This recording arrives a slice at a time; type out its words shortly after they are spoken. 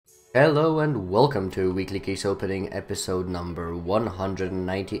Hello and welcome to Weekly Case Opening episode number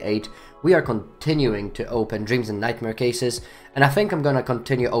 198. We are continuing to open Dreams and Nightmare cases, and I think I'm gonna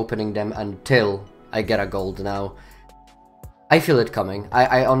continue opening them until I get a gold now. I feel it coming.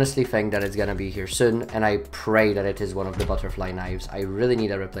 I honestly think that it's gonna be here soon, and I pray that it is one of the butterfly knives. I really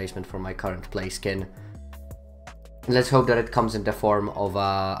need a replacement for my current play skin. And let's hope that it comes in the form of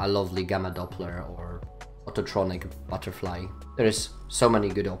a lovely Gamma Doppler or Autotronic Butterfly. There is so many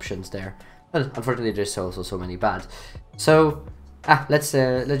good options there, but unfortunately there's also so many bad. So let's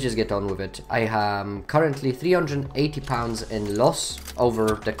just get on with it. I am currently £380 in loss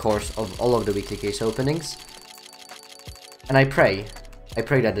over the course of all of the weekly case openings, and I pray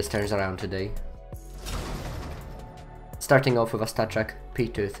that this turns around today. Starting off with a stat track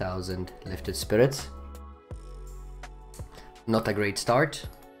P2000 Lifted Spirits. Not a great start.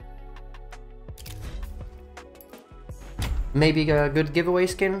 Maybe a good giveaway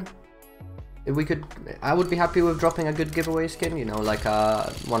skin. If we could, I would be happy with dropping a good giveaway skin, you know, like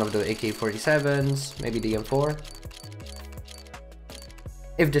one of the AK-47s, maybe the M4.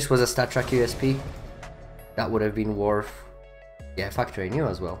 If this was a stat track USP, that would have been worth, yeah, factory new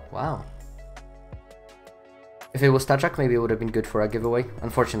as well. Wow. If it was stat track, maybe it would have been good for a giveaway.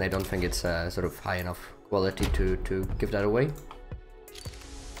 Unfortunately, I don't think it's sort of high enough quality to give that away.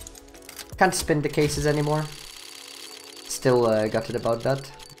 Can't spin the cases anymore. Still gutted about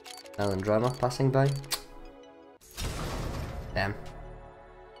that. Alan Drama passing by. Damn.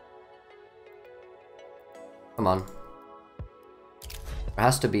 Come on. There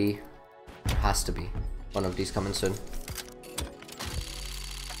has to be one of these coming soon.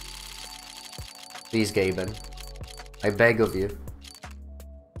 Please, Gaben. I beg of you.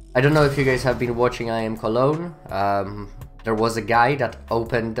 I don't know if you guys have been watching I Am Cologne. There was a guy that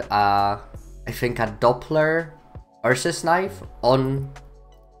opened I think a Doppler Ursus knife on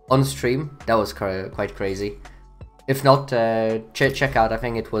stream. That was quite crazy. If not, check out, I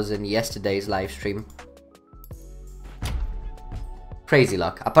think it was in yesterday's live stream. Crazy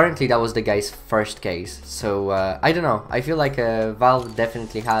luck. Apparently that was the guy's first case, so I don't know. I feel like Valve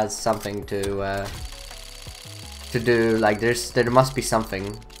definitely has something to do. Like there must be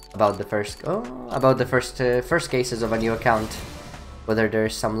something about the first cases of a new account, whether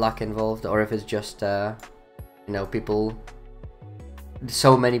there's some luck involved or if it's just you know,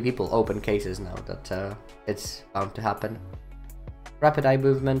 so many people open cases now that it's bound to happen. Rapid eye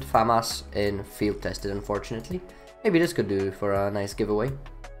movement, FAMAS in field tested, unfortunately. Maybe this could do for a nice giveaway.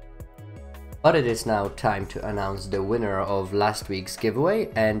 But it is now time to announce the winner of last week's giveaway,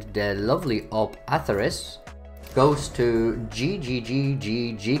 and the lovely Op Atheris goes to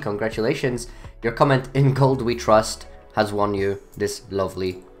GGGGG. Congratulations, your comment in gold we trust has won you this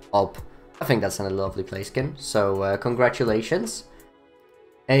lovely Op. I think that's a lovely play skin, so congratulations.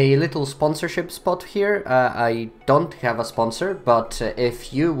 A little sponsorship spot here. I don't have a sponsor, but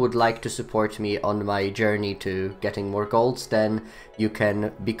if you would like to support me on my journey to getting more golds, then you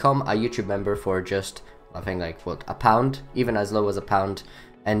can become a YouTube member for just, I think, like, what, £1, even as low as £1,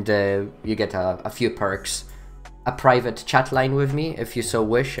 and you get a few perks. A private chat line with me, if you so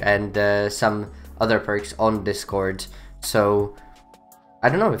wish, and some other perks on Discord. So I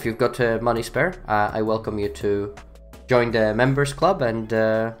don't know, if you've got money spare, I welcome you to join the members club, and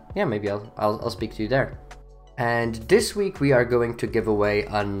yeah, maybe I'll speak to you there. And this week we are going to give away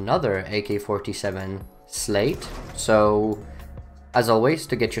another AK-47 slate. So as always,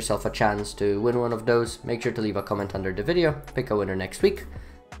 to get yourself a chance to win one of those, make sure to leave a comment under the video, pick a winner next week.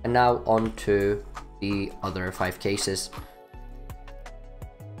 And now on to the other 5 cases.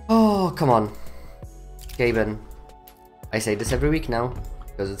 Oh, come on, Gaben. I say this every week now,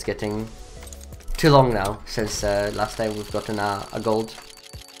 because it's getting too long now since last time we've gotten a gold.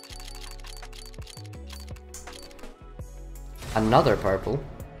 Another purple.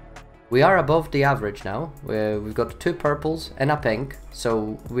 We are above the average now. We've got 2 purples and a pink,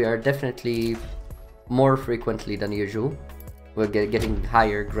 so we are definitely more frequently than usual. We're getting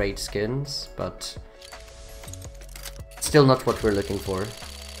higher grade skins, but still not what we're looking for.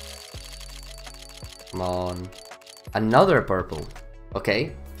 Come on. Another purple.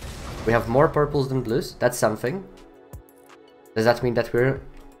 Okay. We have more purples than blues. That's something. Does that mean that we're...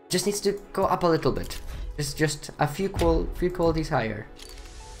 just needs to go up a little bit. Just a few qualities higher.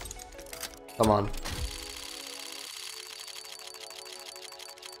 Come on.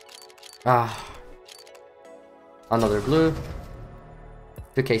 Ah. Another blue.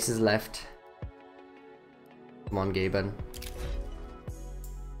 2 cases left. Come on, Gaben.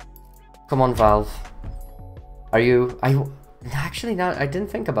 Come on, Valve. Are you... Actually, now I didn't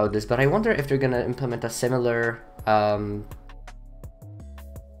think about this, but I wonder if they're gonna implement a similar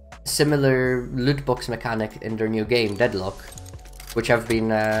similar loot box mechanic in their new game, Deadlock, which I've been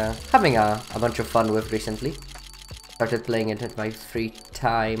having a bunch of fun with recently. Started playing it at my free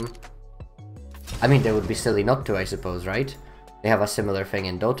time. I mean, they would be silly not to, I suppose, right? They have a similar thing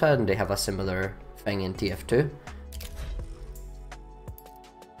in Dota, and they have a similar thing in TF2.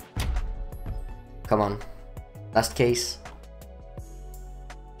 Come on. Last case.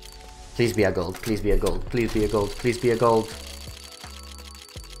 Please be a gold, please be a gold, please be a gold, please be a gold.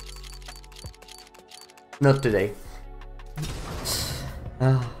 Not today.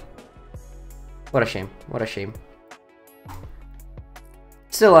 What a shame, what a shame.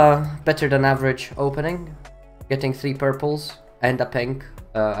 Still a better than average opening. Getting 3 purples and a pink.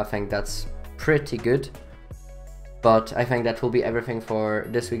 I think that's pretty good. But I think that will be everything for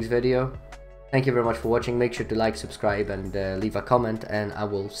this week's video. Thank you very much for watching. Make sure to like, subscribe, and leave a comment, and I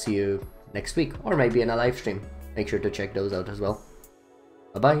will see you next week, or maybe in a live stream. Make sure to check those out as well.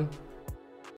 Bye bye.